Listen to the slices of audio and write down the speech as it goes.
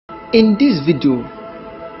In this video,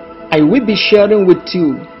 I will be sharing with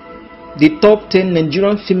you the top 10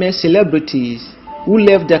 Nigerian female celebrities who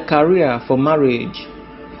left their career for marriage.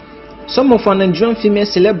 Some of our Nigerian female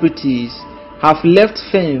celebrities have left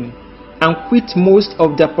fame and quit most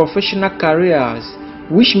of their professional careers,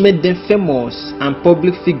 which made them famous and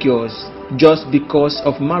public figures just because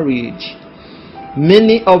of marriage.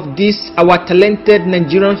 Many of these our talented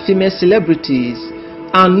Nigerian female celebrities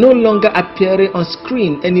are no longer appearing on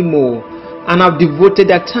screen anymore and have devoted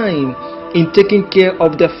their time in taking care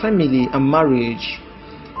of their family and marriage.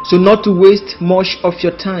 So not to waste much of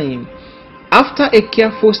your time, after a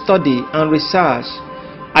careful study and research,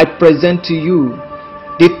 I present to you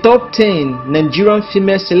the top 10 Nigerian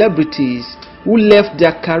female celebrities who left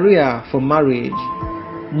their career for marriage.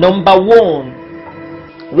 Number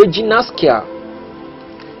 1. Regina Askia.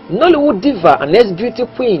 Nollywood diva and ex-beauty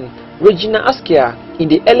queen Regina Askia in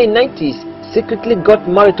the early 90s secretly got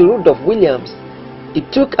married to Rudolph Williams.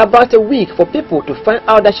 It took about a week for people to find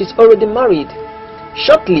out that she's already married.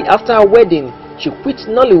 Shortly after her wedding, she quit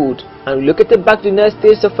Nollywood and relocated back to the United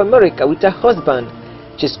States of America with her husband.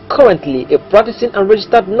 She's currently a practicing and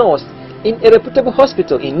registered nurse in a reputable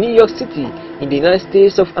hospital in New York City in the United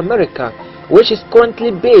States of America, where she's currently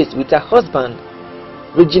based with her husband.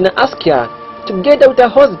 Regina Askia, together with her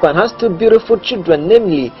husband, has two beautiful children,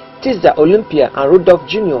 namely Tiza Olympia and Rudolph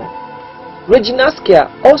Jr. Regina Askia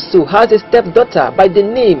also has a stepdaughter by the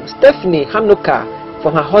name Stephanie Hamnoka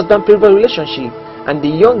from her husband's previous relationship, and the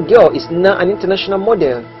young girl is now an international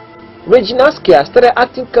model. Regina Askia started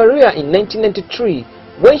acting career in 1993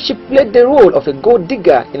 when she played the role of a gold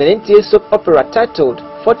digger in an NTA soap opera titled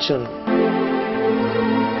Fortune.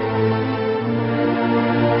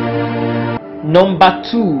 Number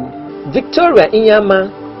 2. Victoria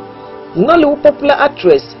Inyama. Nollywood popular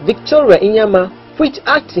actress Victoria Inyama quit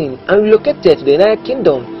acting and relocated to the United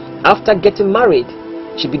Kingdom after getting married.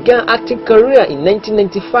 She began acting career in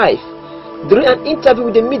 1995. During an interview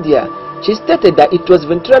with the media, she stated that it was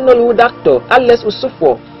veteran Nollywood actor Alex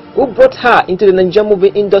Usufo who brought her into the Nigerian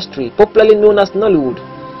movie industry, popularly known as Nollywood.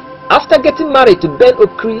 After getting married to Ben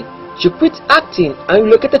Okri, she quit acting and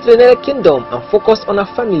relocated to the United Kingdom and focused on her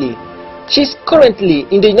family. She is currently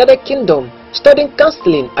in the United Kingdom studying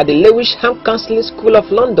counseling at the Lewisham Counseling School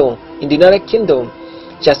of London in the United Kingdom.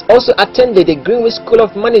 She has also attended the Greenwich School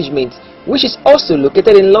of Management, which is also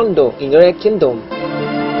located in London in the United Kingdom.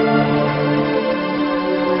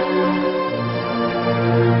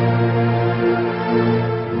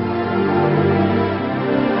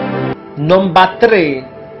 Number 3.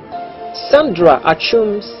 Sandra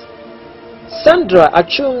Achums. Sandra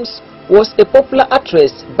Achums was a popular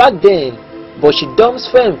actress back then, but she dumped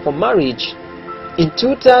fame for marriage. In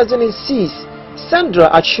 2006, Sandra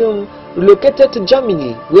Achum relocated to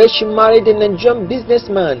Germany, where she married a Nigerian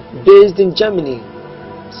businessman based in Germany.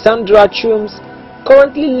 Sandra Achum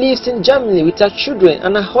currently lives in Germany with her children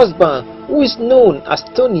and her husband, who is known as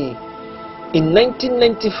Tony. In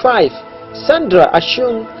 1995, Sandra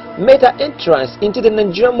Achum made her entrance into the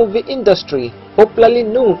Nigerian movie industry, popularly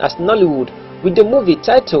known as Nollywood, with the movie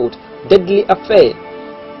titled Deadly Affair.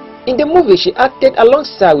 In the movie, she acted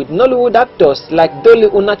alongside with Nollywood actors like Dole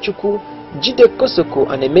Onachukwu, Jide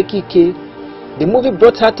Kosoko and Emeka Ike. The movie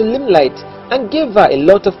brought her to limelight and gave her a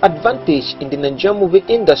lot of advantage in the Nigerian movie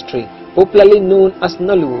industry, popularly known as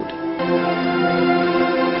Nollywood.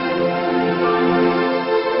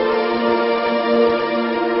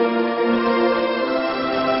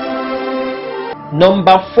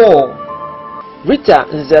 Number 4. Rita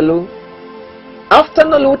Nzelu. After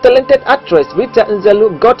Nollywood talented actress Rita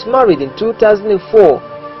Nzelu got married in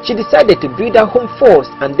 2004, she decided to build her home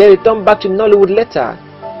first and then return back to Nollywood later.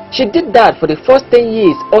 She did that for the first 10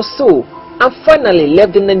 years or so and finally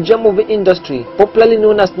left the Nigerian movie industry, popularly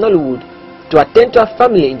known as Nollywood, to attend to her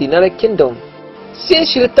family in the United Kingdom.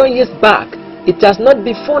 Since she returned years back, it has not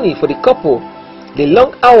been funny for the couple. The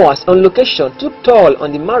long hours on location took toll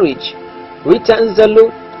on the marriage. Rita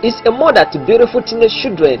Nzelu is a mother to beautiful teenage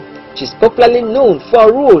children. She is popularly known for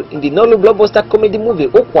her role in the Nollywood blockbuster comedy movie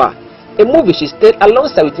Okwa, a movie she starred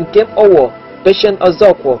alongside with Nkem Owo, Patient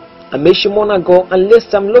Ozokwo, Amechi Monago and late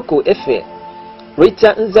Sam Loko Efe.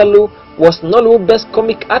 Rita Nzelu was Nollywood's best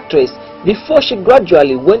comic actress before she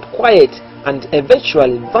gradually went quiet and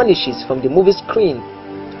eventually vanishes from the movie screen.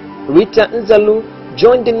 Rita Nzelu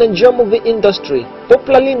joined the Nigerian movie industry,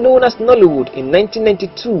 popularly known as Nollywood, in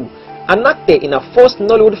 1992 and acted in her first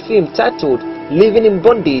Nollywood film titled Living in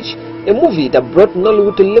Bondage, a movie that brought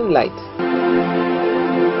Nollywood to limelight.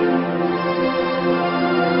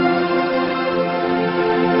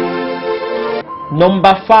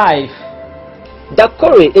 Number 5.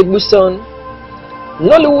 Dakore Egbuson.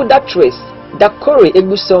 Nollywood actress Dakore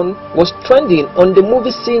Egbuson was trending on the movie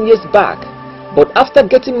scene years back, but after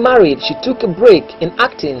getting married, she took a break in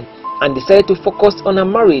acting and decided to focus on her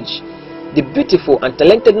marriage. The beautiful and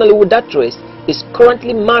talented Nollywood actress is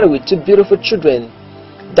currently married with 2 beautiful children.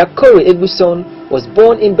 Dakore Egbuson was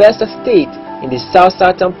born in Bayelsa State in the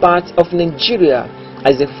southern part of Nigeria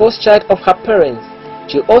as the first child of her parents.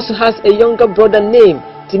 She also has a younger brother named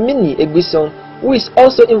Timini Egbuson, who is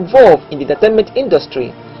also involved in the entertainment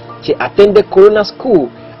industry. She attended Corona School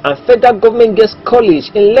and Federal Government Girls College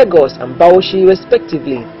in Lagos and Bauchi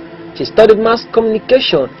respectively. She studied mass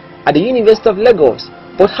communication at the University of Lagos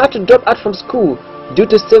but had to drop out from school due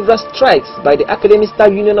to several strikes by the Academic Staff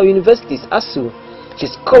Union of Universities (ASU). She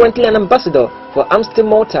is currently an ambassador for Amnesty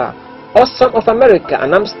Malta, Awesome of America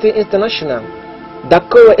and Amnesty International.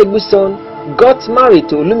 Dakore Egbuson got married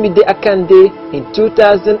to Olumide Akande in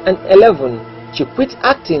 2011. She quit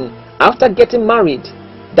acting after getting married.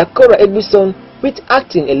 Dakore Egbuson quit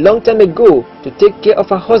acting a long time ago to take care of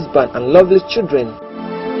her husband and lovely children.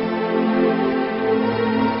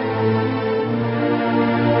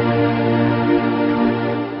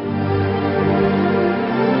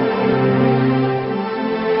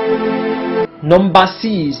 Number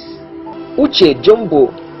 6. Uche Jumbo.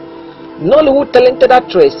 Nollywood talented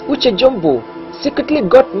actress Uche Jumbo secretly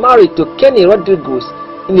got married to Kenny Rodriguez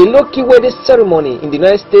in a low-key wedding ceremony in the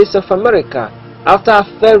United States of America after her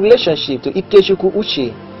failed relationship to Ikechukwu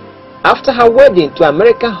Uche. After her wedding to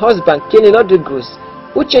American husband Kenny Rodriguez,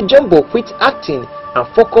 Uche Jumbo quit acting and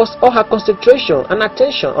focused all her concentration and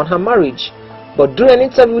attention on her marriage. But during an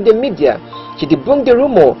interview with the media, she debunked the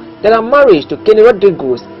rumor that her marriage to Kenny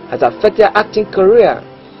Rodriguez has affected her acting career.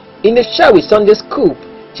 In a chat with Sunday Scoop,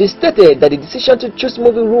 she stated that the decision to choose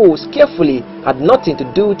movie roles carefully had nothing to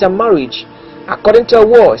do with her marriage. According to her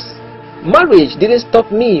words, "Marriage didn't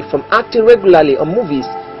stop me from acting regularly on movies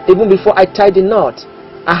even before I tied the knot.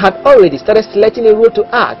 I had already started selecting a role to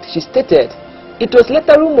act," she stated. It was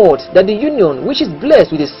later rumored that the union, which is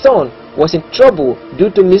blessed with a son, was in trouble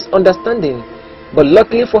due to misunderstanding. But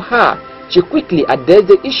luckily for her, she quickly addressed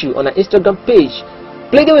the issue on her Instagram page,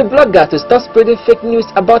 pleading with bloggers to stop spreading fake news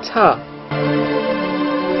about her.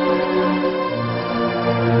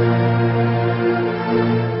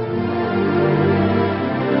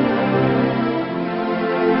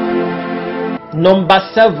 Number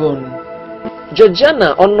 7.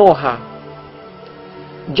 Georgiana Onoha.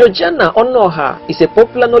 Georgiana Onoha is a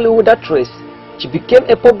popular Nollywood actress. She became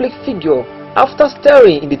a public figure after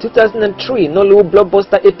starring in the 2003 Nollywood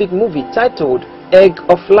blockbuster epic movie titled Egg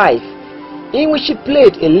of Life, in which she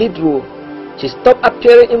played a lead role. She stopped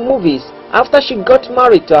appearing in movies after she got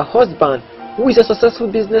married to her husband, who is a successful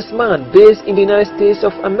businessman based in the United States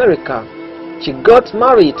of America. She got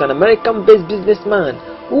married to an American-based businessman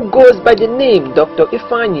who goes by the name Dr.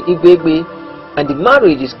 Ifeanyi Igwegbe, and the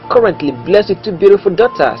marriage is currently blessed with 2 beautiful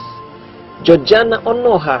daughters. Georgiana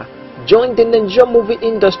Onoha joined the Nigerian movie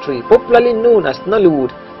industry, popularly known as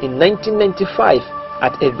Nollywood, in 1995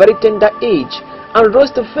 at a very tender age and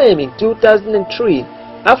rose to fame in 2003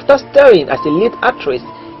 after starring as a lead actress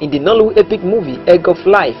in the Nollywood epic movie Egg of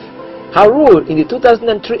Life. Her role in the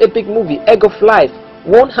 2003 epic movie Egg of Life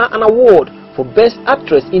won her an award for Best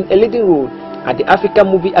Actress in a Leading Role at the African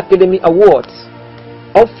Movie Academy Awards.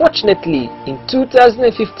 Unfortunately, in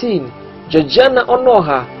 2015, Georgiana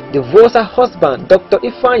Onoha divorced her husband Dr.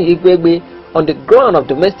 Ifeanyi Igwegbe on the ground of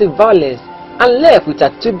domestic violence and left with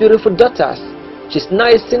her 2 beautiful daughters. She's now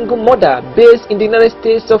a single mother based in the United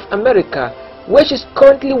States of America, where she's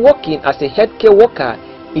currently working as a healthcare worker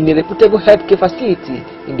in a reputable healthcare facility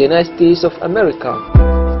in the United States of America.